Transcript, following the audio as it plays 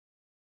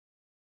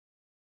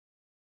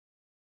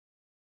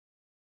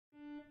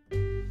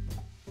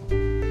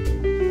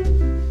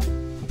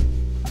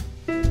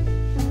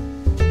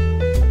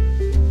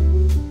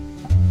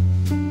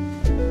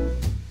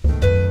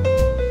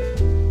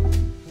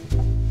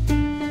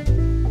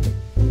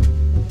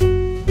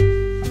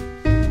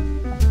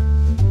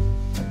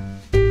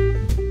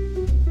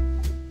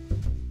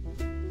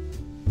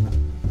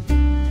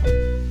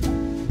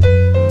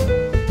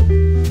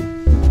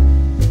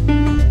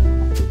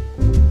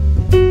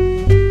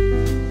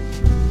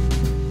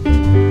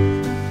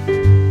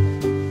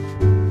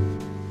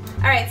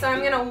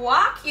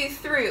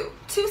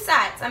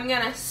I'm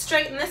gonna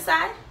straighten this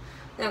side,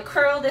 I'm gonna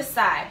curl this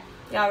side.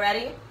 Y'all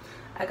ready?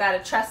 I got a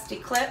trusty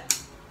clip.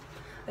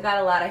 I got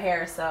a lot of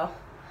hair, so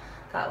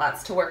got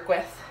lots to work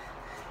with.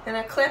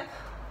 Gonna clip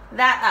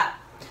that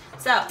up.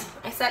 So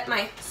I set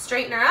my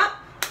straightener up.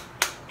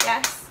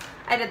 Yes,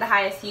 I did the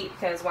highest heat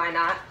because why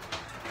not?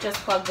 Just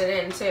plugged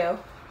it in too.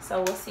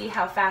 So we'll see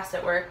how fast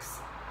it works.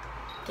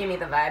 Give me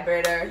the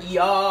vibrator.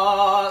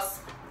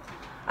 Yes!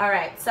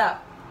 Alright, so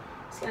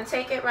just gonna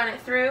take it, run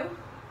it through.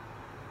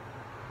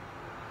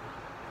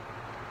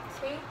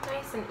 See?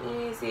 Nice and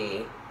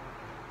easy.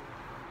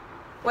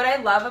 What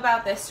I love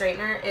about this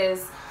straightener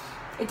is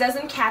it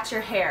doesn't catch your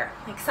hair.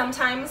 Like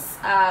sometimes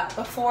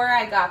before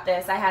I got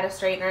this, I had a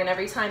straightener and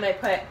every time I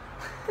put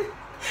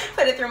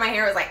it through my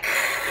hair, it was like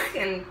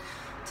and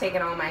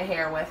taking all my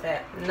hair with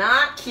it.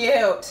 Not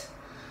cute.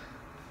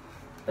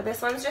 But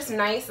this one's just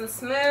nice and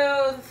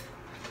smooth.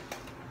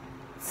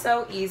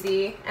 So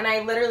easy. And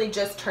I literally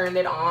just turned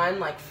it on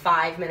like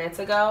 5 minutes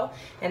ago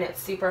and it's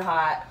super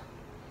hot.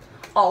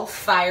 All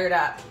fired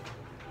up.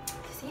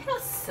 See how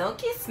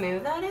silky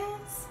smooth that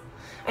is?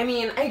 I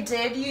mean, I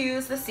did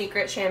use the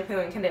Seacret shampoo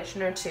and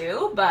conditioner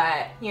too,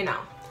 but you know,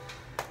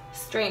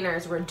 straightener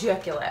is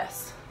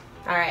ridiculous.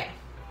 All right,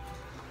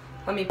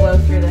 let me blow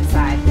through this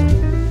side.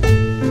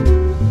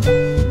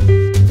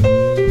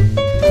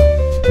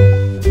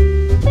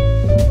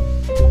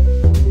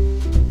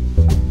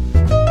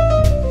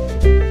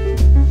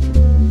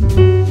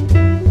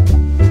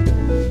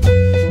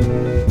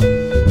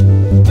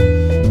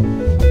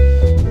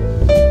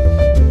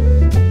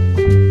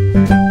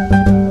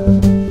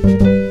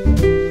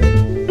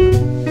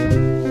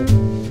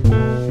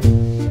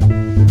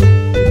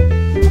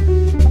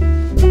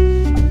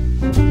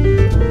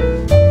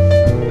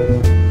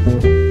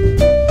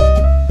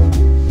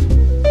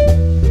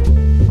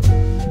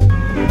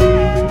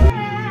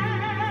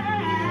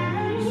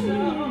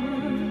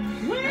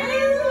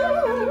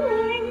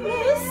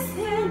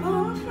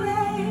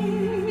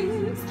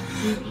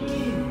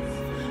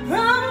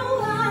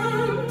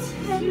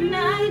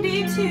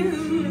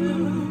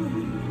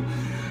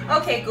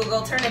 Okay,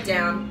 Google, turn it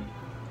down.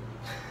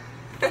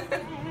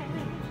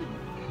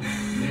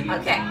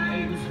 Okay,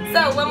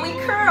 so when we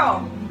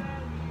curl,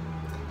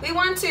 we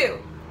want to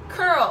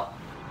curl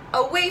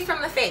away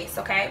from the face,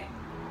 okay?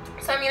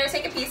 So I'm gonna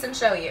take a piece and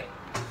show you.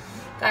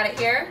 Got it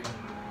here?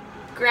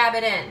 Grab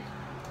it in.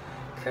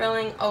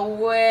 Curling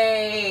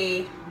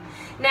away.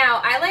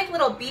 Now, I like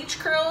little beach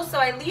curls, so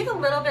I leave a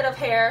little bit of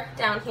hair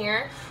down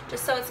here,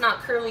 just so it's not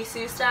curly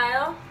Sue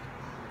style.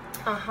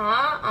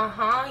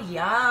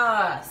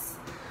 Yes.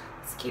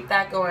 Let's keep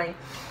that going.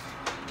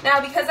 Now,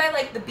 because I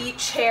like the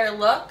beach hair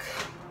look,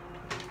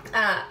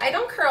 I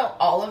don't curl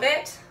all of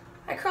it.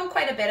 I curl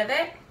quite a bit of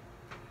it,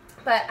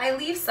 but I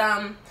leave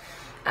some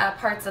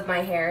parts of my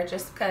hair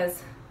just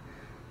because,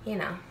 you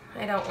know,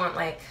 I don't want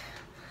like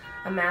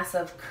a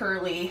massive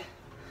curly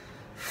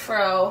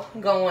fro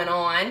going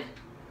on.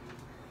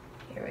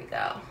 Here we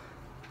go.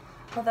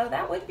 Although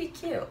that would be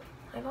cute.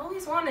 I've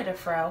always wanted a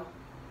fro.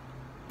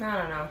 I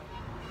don't know.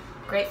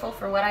 Grateful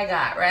for what I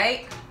got,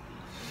 right?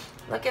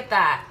 Look at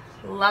that.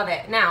 Love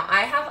it. Now,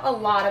 I have a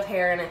lot of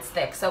hair and it's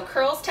thick, so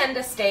curls tend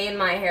to stay in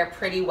my hair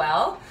pretty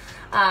well.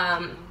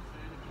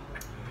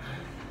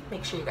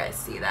 Make sure you guys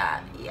see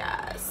that.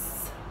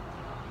 Yes.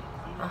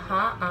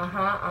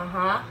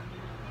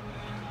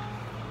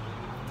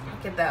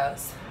 Look at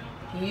those.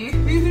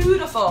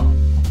 Beautiful.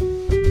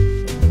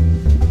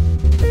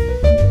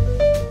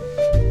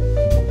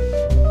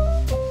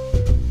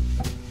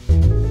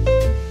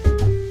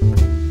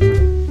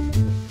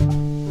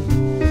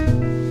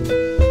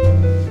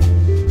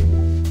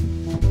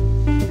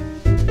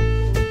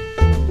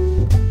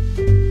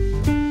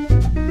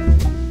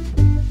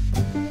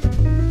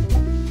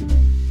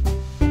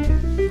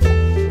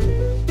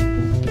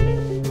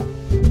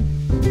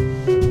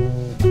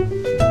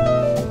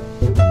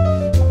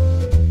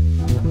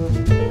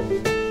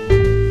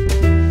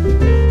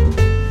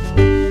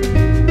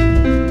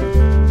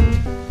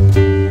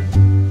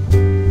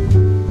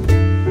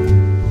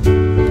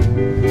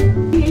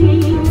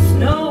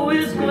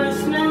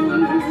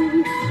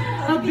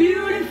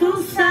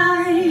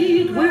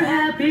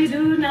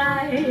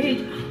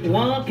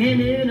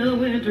 Walking in a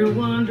winter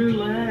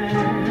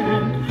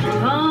wonderland.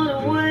 On the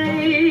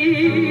way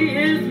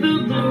is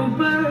the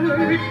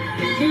bluebird.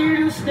 Here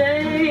to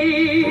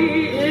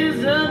stay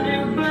is a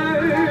new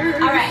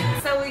bird.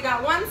 Alright, so we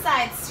got one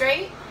side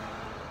straight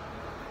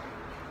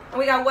and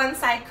we got one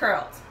side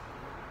curled.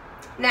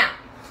 Now,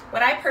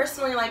 what I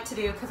personally like to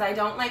do, because I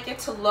don't like it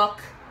to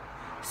look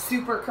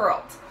super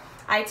curled,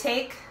 I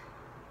take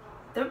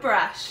the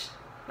brush,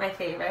 my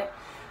favorite,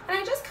 and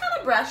I just kind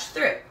of brush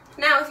through.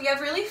 Now, if you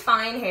have really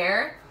fine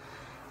hair,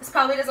 this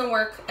probably doesn't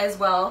work as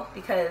well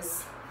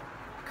because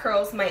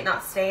curls might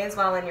not stay as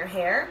well in your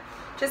hair,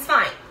 which is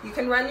fine. You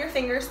can run your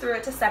fingers through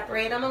it to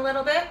separate them a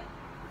little bit,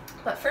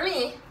 but for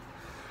me,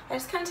 I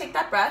just kind of take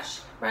that brush,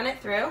 run it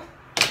through,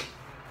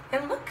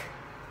 and look.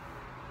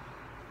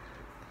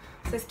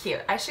 This is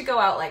cute. I should go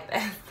out like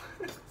this.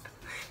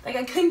 Like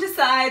I couldn't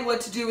decide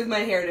what to do with my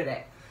hair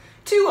today.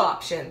 Two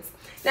options.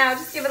 Now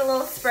just give it a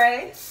little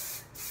spray.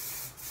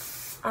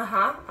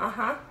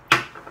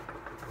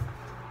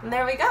 And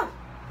there we go.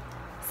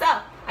 So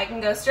I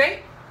can go straight,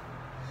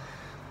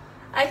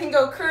 I can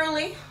go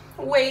curly,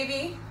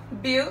 wavy,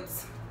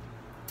 buttes,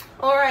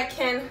 or I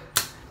can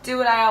do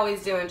what I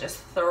always do and just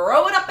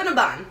throw it up in a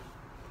bun.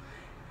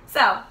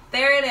 So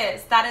there it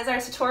is. That is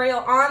our tutorial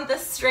on the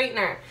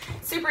straightener.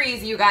 Super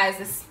easy, you guys.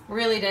 This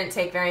really didn't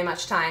take very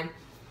much time.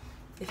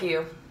 If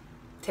you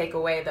take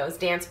away those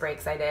dance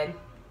breaks I did,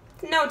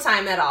 no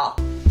time at all.